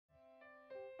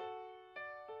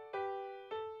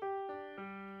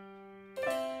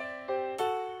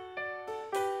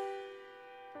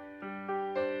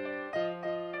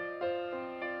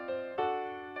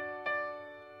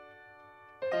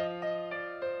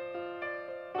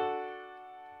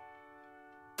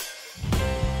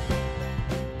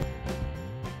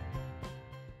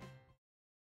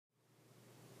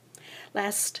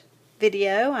Last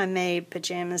video I made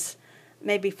pajamas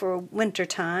maybe for winter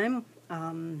time.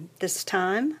 This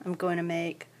time I'm going to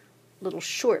make little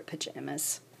short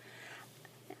pajamas.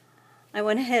 I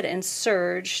went ahead and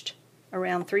serged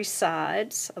around 3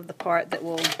 sides of the part that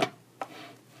will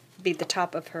be the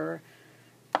top of her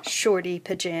shorty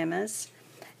pajamas.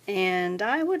 And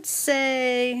I would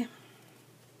say,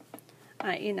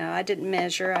 I didn't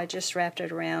measure, I just wrapped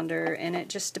it around her, and it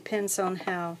just depends on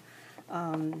how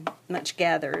much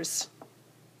gathers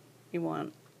you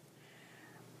want.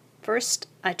 First,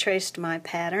 I traced my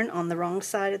pattern on the wrong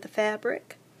side of the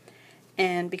fabric,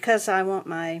 and because I want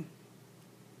my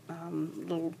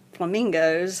little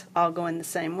flamingos all going the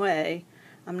same way,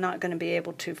 I'm not going to be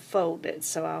able to fold it,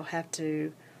 so I'll have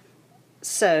to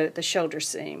sew the shoulder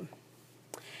seam.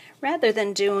 Rather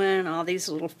than doing all these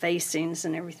little facings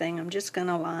and everything, I'm just going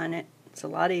to line it. It's a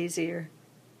lot easier.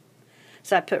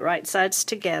 So I put right sides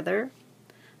together.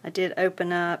 I did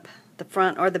open up the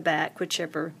front or the back,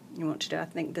 whichever you want to do. I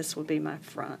think this will be my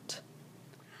front.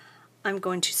 I'm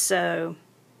going to sew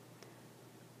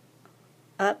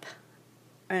up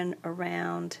and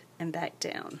around and back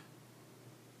down.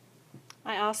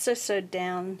 I also sewed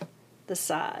down the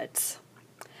sides.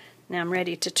 Now I'm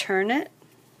ready to turn it.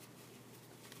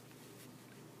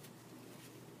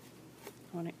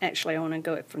 I want to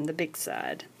go it from the big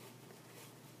side.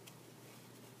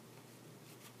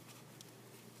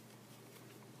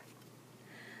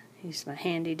 Use my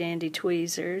handy dandy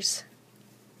tweezers.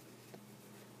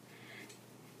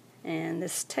 And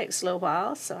this takes a little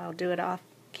while, so I'll do it off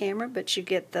camera, but you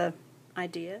get the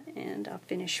idea. And I'll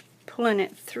finish pulling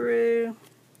it through.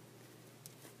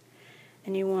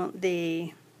 And you want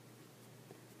the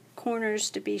corners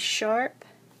to be sharp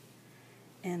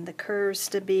and the curves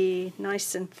to be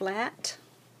nice and flat.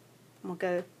 I'll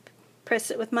go press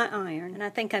it with my iron. And I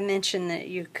think I mentioned that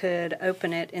you could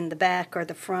open it in the back or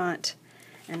the front.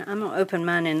 And I'm going to open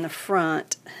mine in the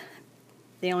front.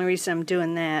 The only reason I'm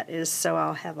doing that is so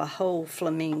I'll have a whole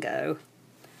flamingo.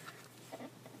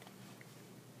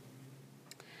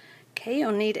 Okay,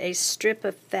 you'll need a strip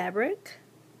of fabric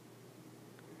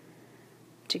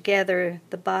to gather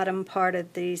the bottom part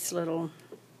of these little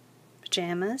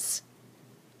pajamas.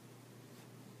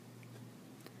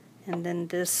 And then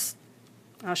this,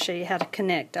 I'll show you how to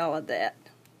connect all of that.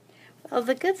 Well,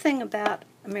 the good thing about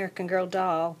American Girl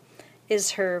doll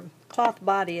is her cloth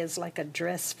body is like a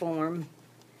dress form.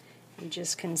 You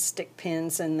just can stick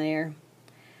pins in there.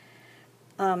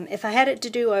 If I had it to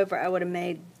do over, I would have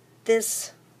made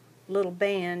this little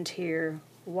band here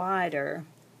wider,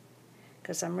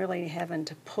 because I'm really having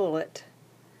to pull it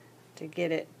to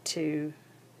get it to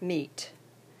meet.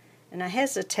 And I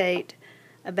hesitate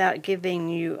about giving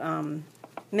you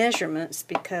measurements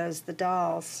because the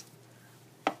dolls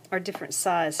are different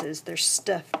sizes. They're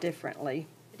stuffed differently.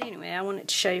 But anyway, I wanted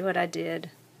to show you what I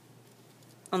did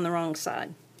on the wrong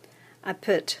side. I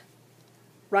put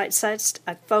right sides,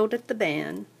 I folded the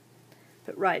band,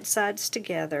 put right sides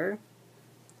together,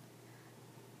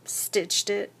 stitched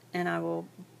it, and I will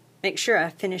make sure I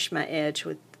finish my edge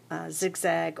with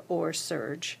zigzag or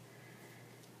serge.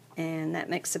 And that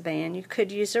makes a band. You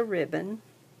could use a ribbon.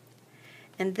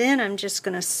 And then I'm just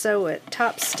going to sew it,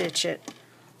 top stitch it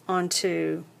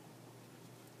onto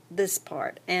this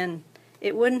part. And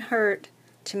it wouldn't hurt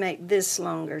to make this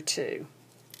longer too.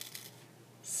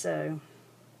 So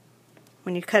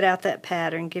when you cut out that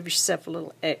pattern, give yourself a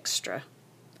little extra.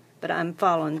 But I'm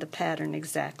following the pattern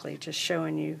exactly, just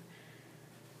showing you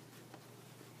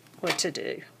what to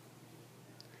do.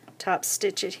 Top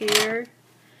stitch it here,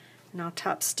 and I'll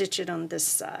top stitch it on this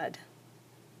side.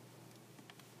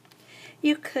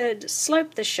 You could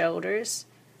slope the shoulders,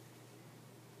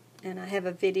 and I have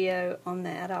a video on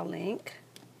that I'll link.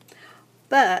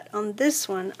 But on this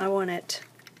one, I want it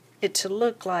to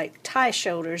look like tie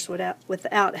shoulders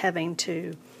without having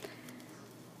to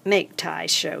make tie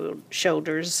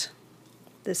shoulders.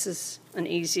 This is an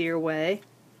easier way.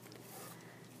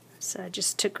 So I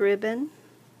just took ribbon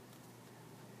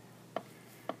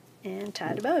and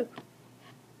tied a bow.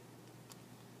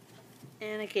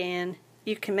 And again,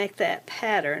 you can make that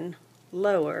pattern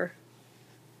lower.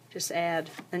 Just add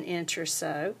an inch or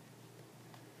so.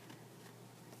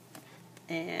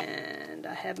 And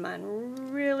I have mine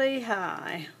really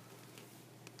high.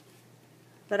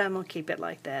 But I'm going to keep it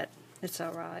like that. It's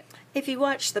alright. If you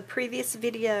watched the previous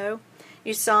video,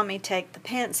 you saw me take the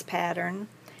pants pattern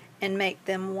and make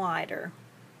them wider.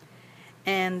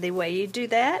 And the way you do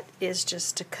that is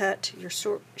just to cut your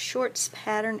shorts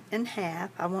pattern in half.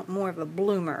 I want more of a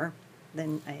bloomer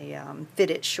than a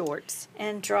fitted shorts.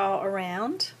 And draw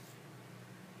around.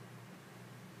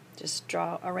 Just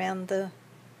draw around the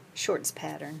shorts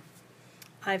pattern.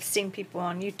 I've seen people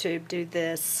on YouTube do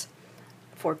this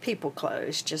for people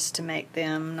clothes just to make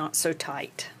them not so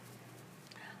tight.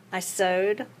 I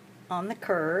sewed on the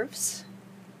curves,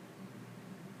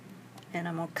 and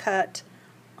I'm going to cut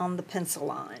on the pencil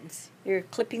lines. You're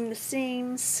clipping the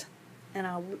seams, and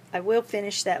I will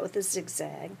finish that with a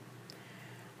zigzag.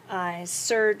 I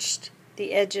serged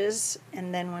the edges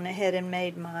and then went ahead and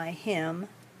made my hem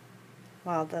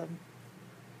while the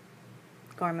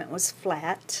garment was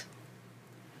flat.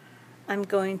 I'm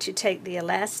going to take the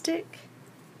elastic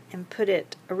and put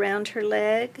it around her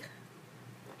leg,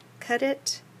 cut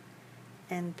it,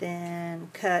 and then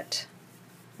cut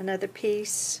another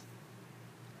piece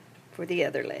for the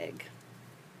other leg.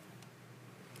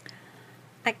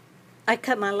 I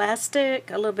cut my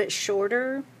elastic a little bit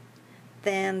shorter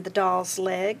than the doll's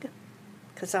leg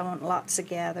because I want lots of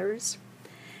gathers.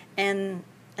 And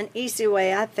an easy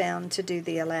way I found to do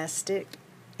the elastic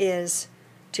is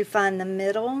to find the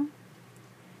middle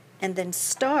and then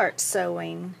start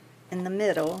sewing in the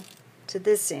middle to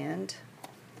this end,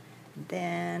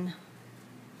 then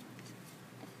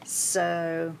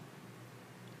sew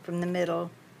from the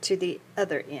middle to the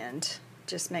other end.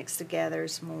 Just makes the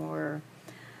gathers more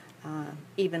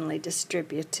evenly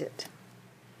distributed.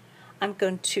 I'm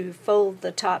going to fold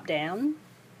the top down,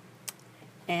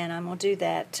 and I'm going to do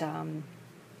that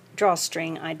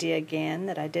drawstring idea again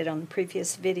that I did on the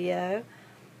previous video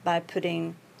by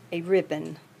putting a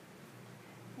ribbon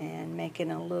and making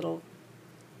a little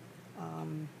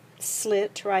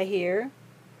slit right here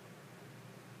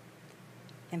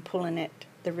and pulling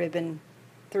the ribbon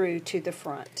through to the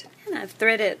front. And I've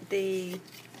threaded the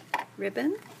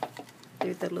ribbon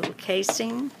through the little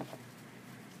casing,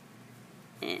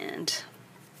 and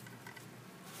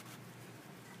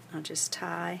I'll just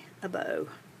tie a bow.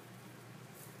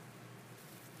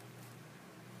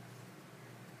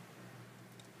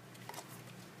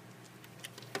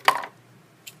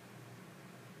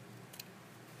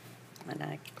 And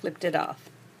I clipped it off.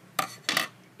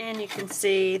 And you can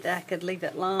see that I could leave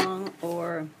it long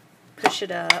or push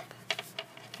it up.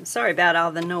 I'm sorry about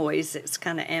all the noise. It's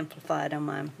kind of amplified on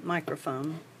my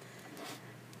microphone.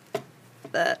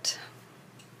 But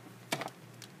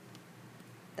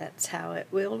that's how it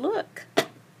will look.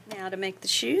 Now to make the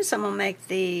shoes, I'm going to make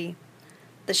the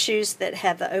shoes that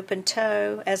have the open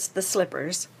toe as the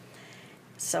slippers.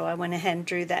 So I went ahead and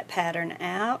drew that pattern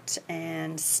out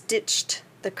and stitched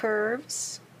the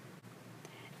curves.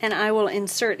 And I will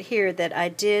insert here that I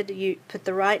did put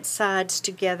the right sides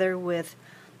together with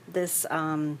this,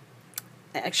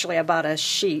 actually I bought a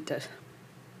sheet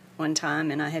one time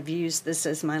and I have used this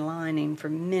as my lining for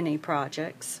many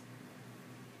projects.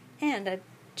 And I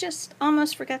just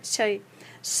almost forgot to tell you,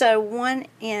 so one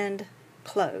end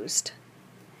closed.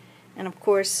 And of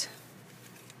course,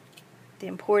 the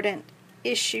important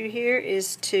issue here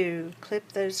is to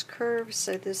clip those curves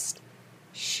so this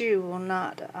shoe will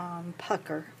not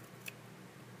pucker.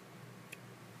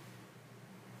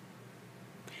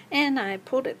 And I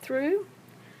pulled it through,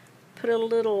 put a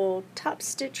little top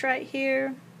stitch right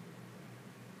here,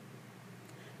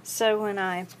 so when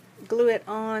I glue it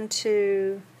on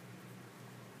to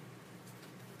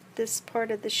this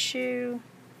part of the shoe,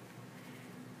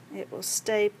 it will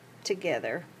stay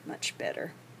together much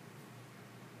better.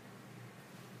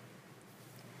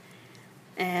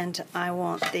 And I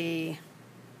want the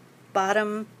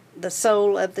bottom, the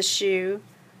sole of the shoe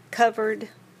covered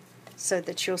so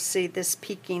that you'll see this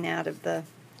peeking out of the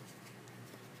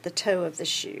toe of the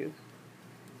shoe.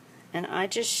 And I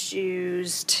just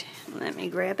used, let me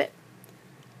grab it,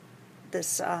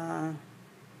 this, what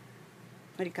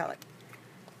do you call it,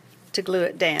 to glue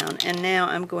it down. And now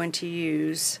I'm going to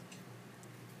use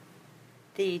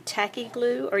the tacky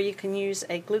glue, or you can use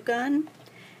a glue gun.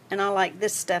 And I like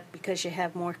this stuff because you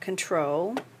have more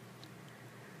control.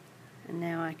 And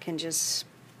now I can just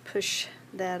push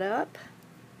that up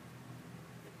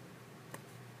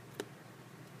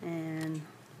and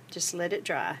just let it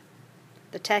dry.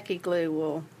 The tacky glue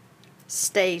will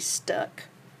stay stuck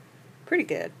pretty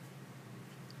good.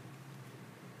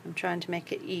 I'm trying to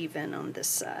make it even on this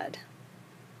side.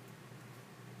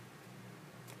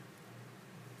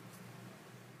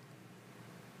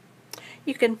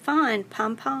 You can find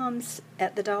pom-poms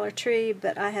at the Dollar Tree,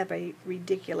 but I have a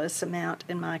ridiculous amount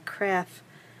in my craft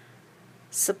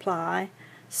supply,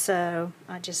 so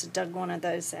I just dug one of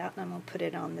those out and I'm going to put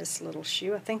it on this little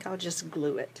shoe. I think I'll just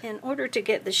glue it. In order to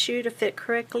get the shoe to fit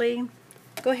correctly,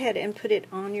 go ahead and put it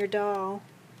on your doll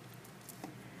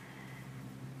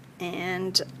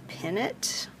and pin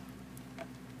it.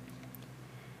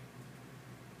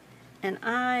 And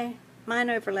I Mine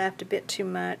overlapped a bit too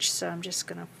much, so I'm just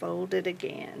going to fold it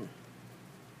again.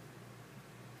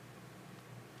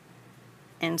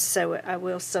 And sew it. I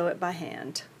will sew it by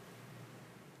hand.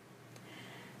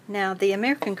 Now the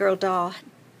American Girl doll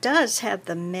does have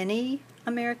the mini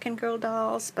American Girl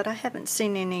dolls, but I haven't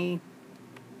seen any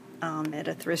at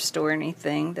a thrift store or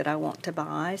anything that I want to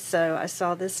buy. So I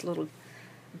saw this little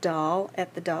doll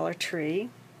at the Dollar Tree.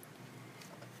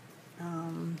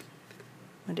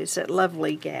 What is it?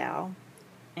 Lovely Gal.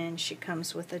 And she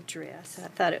comes with a dress. I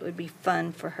thought it would be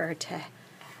fun for her to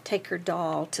take her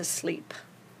doll to sleep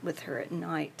with her at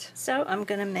night. So I'm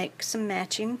going to make some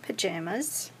matching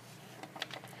pajamas.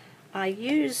 I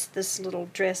used this little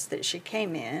dress that she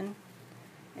came in.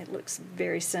 It looks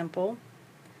very simple.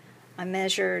 I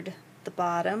measured the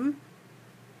bottom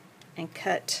and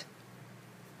cut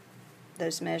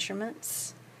those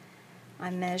measurements. I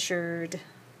measured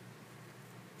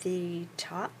the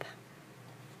top,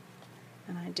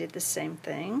 and I did the same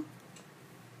thing.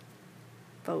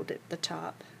 Folded the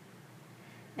top,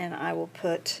 and I will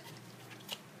put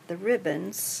the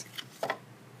ribbons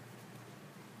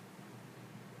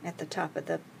at the top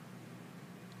of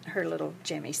her little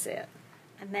jammy set.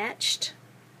 I matched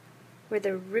where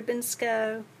the ribbons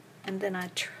go, and then I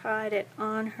tried it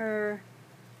on her.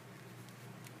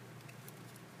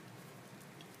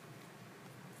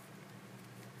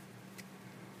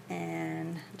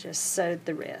 And just sewed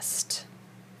the rest.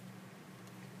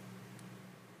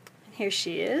 And here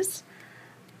she is.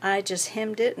 I just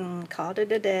hemmed it and called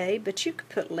it a day, but you could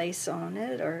put lace on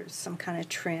it or some kind of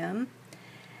trim.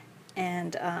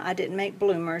 And I didn't make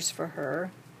bloomers for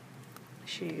her.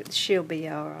 She'll be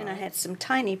alright. And I had some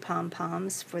tiny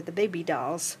pom-poms for the baby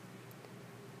doll's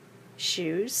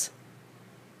shoes.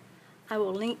 I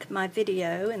will link my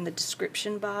video in the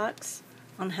description box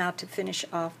on how to finish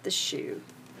off the shoe.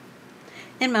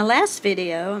 In my last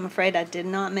video, I'm afraid I did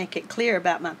not make it clear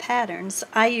about my patterns.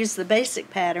 I use the basic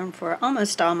pattern for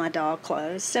almost all my doll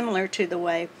clothes, similar to the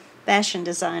way fashion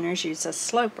designers use a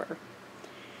sloper.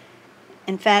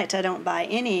 In fact, I don't buy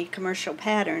any commercial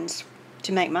patterns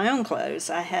to make my own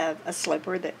clothes. I have a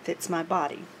sloper that fits my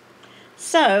body.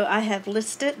 So I have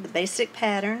listed the basic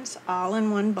patterns all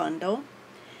in one bundle.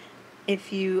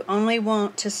 If you only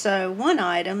want to sew one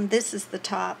item, this is the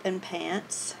top and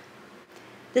pants.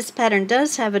 This pattern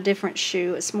does have a different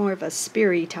shoe. It's more of a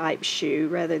Sperry type shoe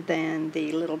rather than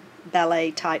the little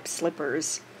ballet type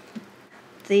slippers.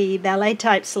 The ballet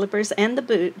type slippers and the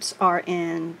boots are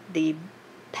in the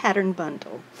pattern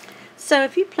bundle. So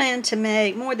if you plan to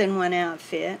make more than one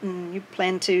outfit and you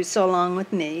plan to sew along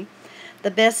with me,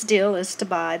 the best deal is to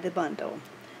buy the bundle.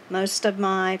 Most of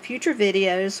my future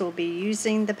videos will be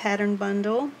using the pattern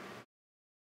bundle.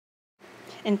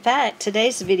 In fact,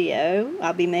 today's video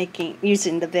I'll be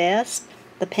using the vest,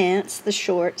 the pants, the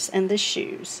shorts, and the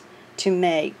shoes to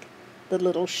make the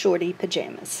little shorty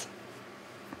pajamas.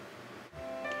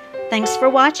 Thanks for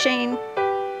watching.